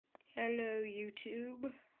Hello, YouTube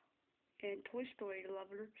and Toy Story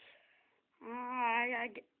lovers. I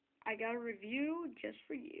got a review just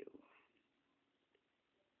for you.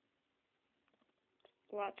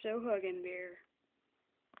 Lotso Huggin Bear.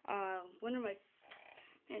 One of my,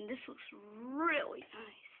 and this looks really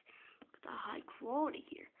nice. Look at the high quality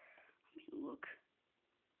here. I mean, look.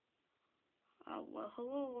 Well,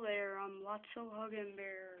 hello there. I'm Lotso Huggin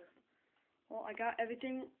Bear. Well, I got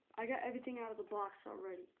everything out of the box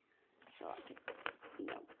already. So I can,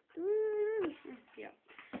 yeah.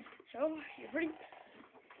 So you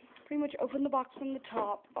pretty much open the box from the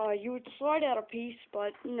top. You would slide out a piece,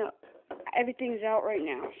 but no, everything's out right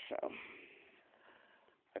now. So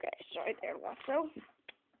okay, so right there, Lotso.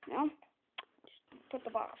 Now just put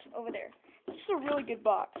the box over there. This is a really good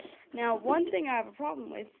box. Now, one thing I have a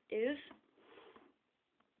problem with is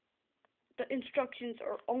the instructions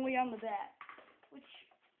are only on the back, which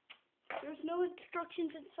there's no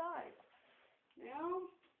instructions inside. Now,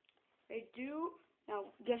 they do. Now,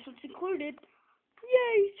 guess what's included?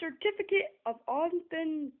 Yay! Certificate of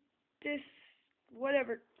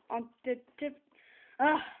whatever.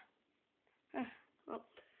 Well,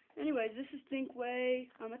 anyways, this is Thinkway.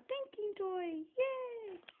 I'm a thinking toy.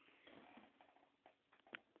 Yay!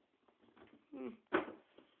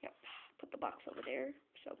 Yep. Put the box over there.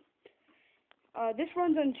 So, this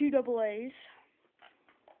runs on 2 AA's.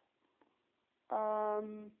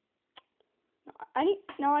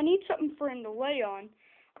 I need something for him to lay on.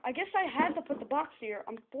 I guess I had to put the box here.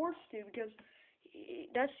 I'm forced to because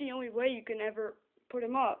that's the only way you can ever put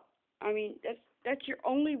him up. I mean, that's your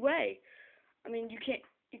only way. I mean, you can't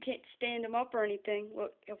stand him up or anything.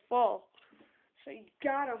 Look, he'll fall. So you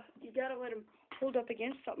gotta let him hold up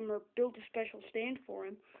against something or build a special stand for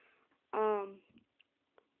him.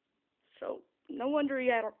 So no wonder he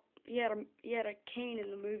had a cane in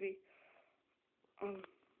the movie.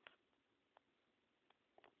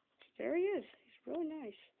 There he is. He's really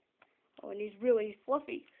nice. Oh, and he's really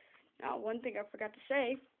fluffy. Now, one thing I forgot to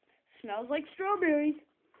say, smells like strawberries.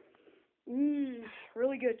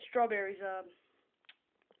 Really good strawberries.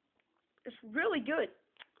 It's really good.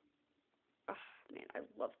 Oh, man, I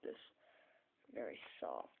love this. Very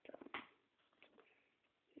soft.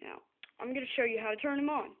 Now, I'm going to show you how to turn him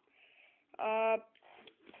on.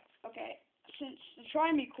 Okay, since the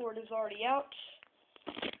Try-Me cord is already out.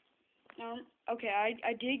 Now, okay,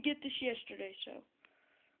 I did get this yesterday, so.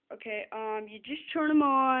 Okay, you just turn them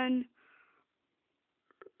on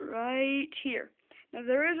right here. Now,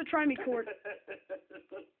 there is a Try-Me cord.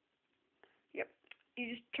 Yep.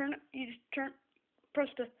 You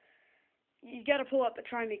gotta pull up the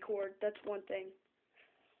Try-Me cord. That's one thing.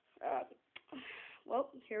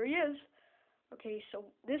 Well, here he is. Okay, so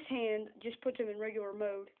this hand just puts him in regular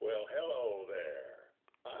mode. Well, hello there.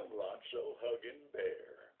 I'm Lotso Huggin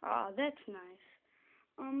Bear. Ah, that's nice.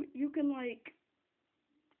 You can, like,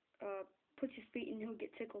 put his feet and he'll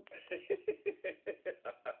get tickled.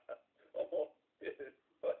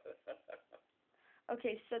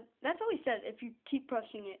 Okay, so that's all he says. If you keep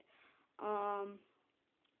pressing it,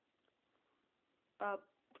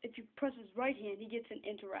 if you press his right hand, he gets in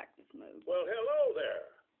interactive mode. Well, hello there.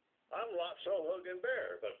 I'm Lotso Huggin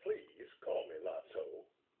Bear, but please call me Lotso.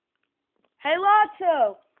 Hey,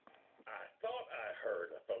 Lotso! I thought I heard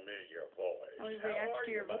a familiar voice. Oh, How are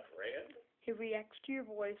you, my friend? He reacts to your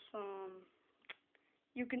voice.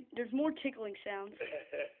 There's more tickling sounds.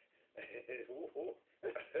 Oh,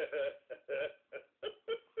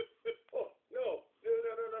 no.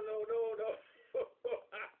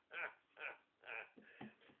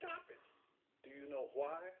 Stop it. Do you know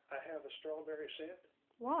why I have a strawberry scent?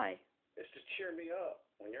 Why? It's to cheer me up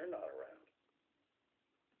when you're not around.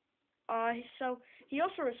 So he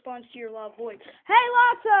also responds to your loud voice. Hey,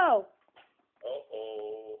 Lotso!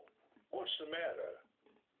 Uh-oh. What's the matter?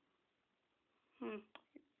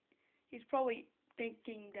 He's probably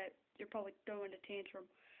thinking that you're probably throwing a tantrum.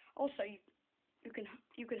 Also, you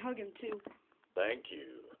can hug him too. Thank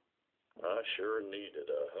you. I sure needed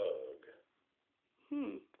a hug.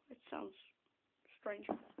 It sounds strange.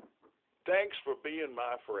 Thanks for being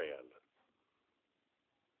my friend.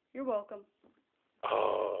 You're welcome.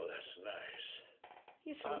 Oh, that's nice.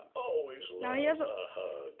 I always love a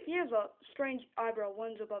hug. He has a strange eyebrow.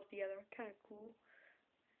 One's above the other. Kind of cool.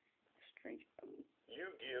 Strange. You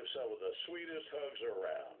give some of the sweetest hugs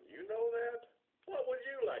around. You know that? What would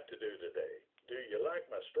you like to do today? Do you like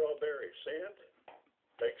my strawberry scent?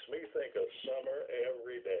 Makes me think of summer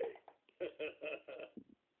every day.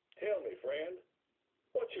 Tell me, friend,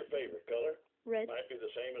 what's your favorite color? Red. Might be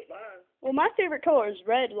the same as mine. Well, my favorite color is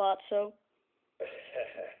red, Lotso.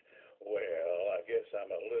 Well, I guess I'm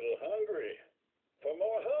a little hungry for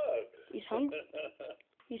more hugs. hungry.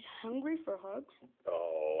 He's hungry for hugs.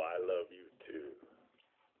 Oh, I love you too.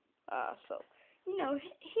 So, you know,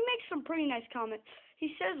 he makes some pretty nice comments.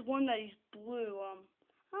 He says one that he's blue. I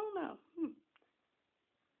don't know.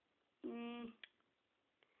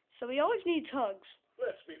 So he always needs hugs.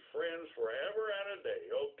 Let's be friends forever and a day,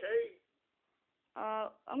 okay?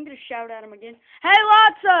 I'm gonna shout at him again. Hey,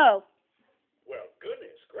 Lotso! Well,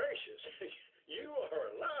 goodness gracious. You are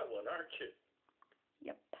a loud one, aren't you?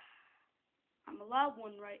 Yep. I'm a loud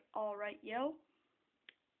one, right? All right, yo.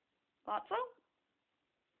 Lotso?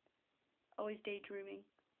 Always daydreaming.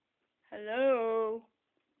 Hello?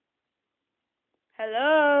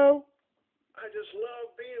 Hello? I just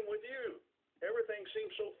love being with you. Everything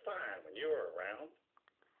seems so fine when you're around.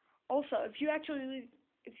 Also, if you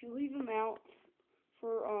leave him out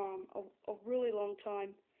for a really long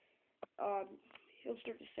time, he'll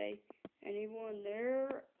start to say, "Anyone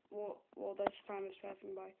there?" Well, that's time is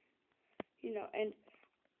passing by, you know. And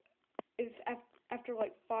if after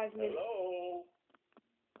like 5 minutes. Hello?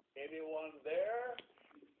 Anyone there?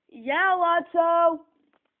 Yeah, Lotso.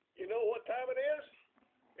 You know what time it is?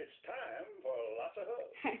 It's time for lots of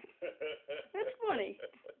hugs. That's funny.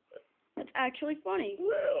 That's actually funny.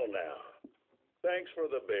 Well, now, thanks for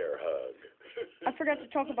the bear hug. I forgot to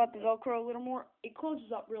talk about the Velcro a little more. It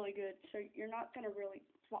closes up really good, so you're not gonna really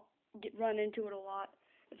run into it a lot.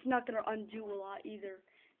 It's not gonna undo a lot either.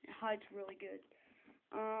 It hides really good.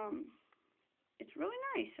 It's really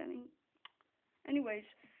nice. I mean, anyways,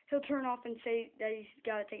 he'll turn off and say that he's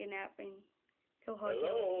gotta take a nap, and he'll hug you.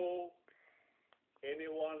 Hello?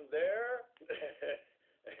 Anyone there?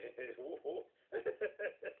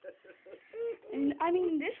 And I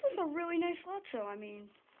mean, this was a really nice Lotso. I mean,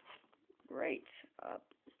 great.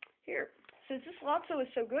 Here, since this Lotso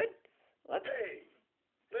is so good, Hey,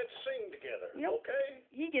 let's sing together, Nope. okay?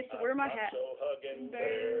 He gets to wear my hat. Lotso Huggin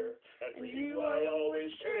Bear, and for you I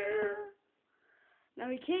always share. Now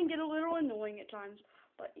he can get a little annoying at times,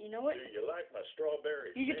 but you know what? Do you like my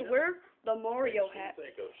strawberry You get to scent? wear the Mario Makes me hat.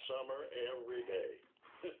 think of summer every day.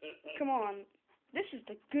 Come on, this is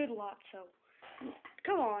the good Lotso.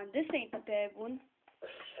 Come on, this ain't the bad one.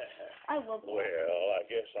 I love Lotso. Well, I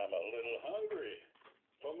guess I'm a little hungry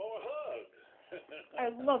for more hugs. I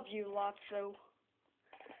love you, Lotso.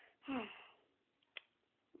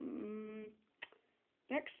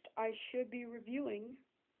 Next, I should be reviewing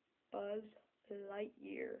Buzz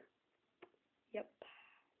Lightyear. Yep.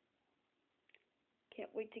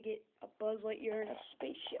 Can't wait to get a Buzz Lightyear in a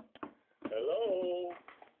spaceship. Hello?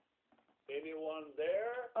 Anyone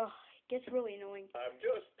there? Ugh, it gets really annoying. I'm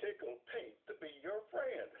just tickled pink to be your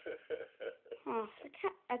friend.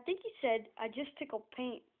 I think he said, I just tickled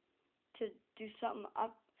paint to do something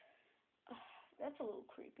up. That's a little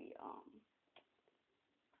creepy.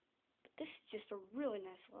 But this is just a really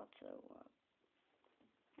nice Lotso.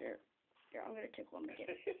 Here, I'm gonna tickle him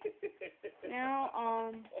again. Now,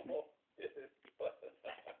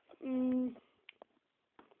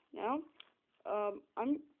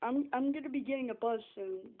 I'm gonna be getting a buzz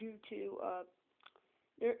soon due to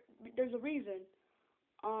there's a reason.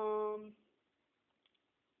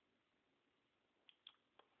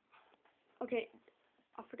 Okay,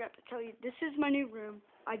 I forgot to tell you, this is my new room.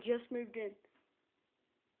 I just moved in.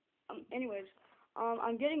 Anyways,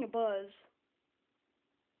 I'm getting a buzz,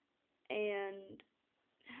 and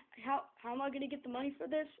how am I gonna get the money for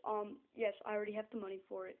this? Yes, I already have the money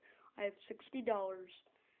for it. I have $60.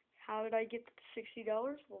 How did I get the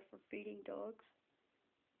 $60? Well, for feeding dogs.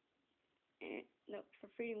 And no, for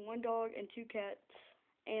feeding one dog and two cats,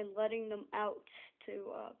 and letting them out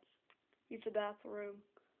to use the bathroom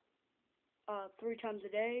 3 times a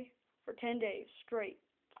day for 10 days straight.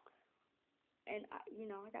 And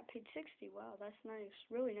I got paid $60. Wow, that's nice,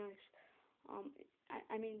 really nice.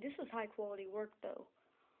 I mean, this is high quality work though.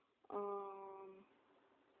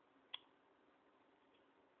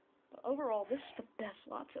 But overall, this is the best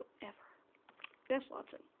Lotso ever. Best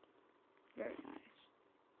Lotso. Very nice.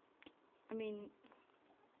 I mean,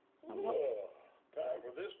 time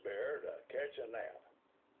for this bear to catch a nap.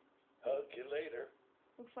 Hug you later.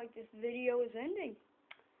 looks like this video is ending.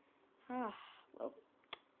 Well,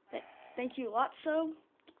 thank you, Lotso.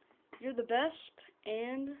 You're the best,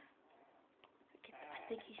 and I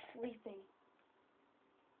think he's sleeping.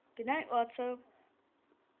 Good night, Lotso.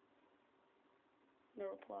 No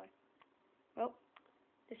reply. Well,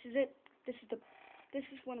 this is it. This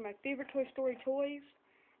is one of my favorite Toy Story toys.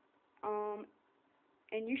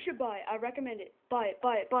 And you should buy it. I recommend it. Buy it,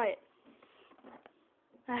 buy it, buy it.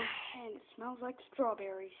 And it smells like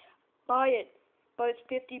strawberries. Buy it. But it's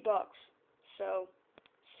 $50. So,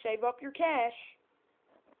 save up your cash.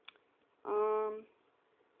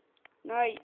 Night.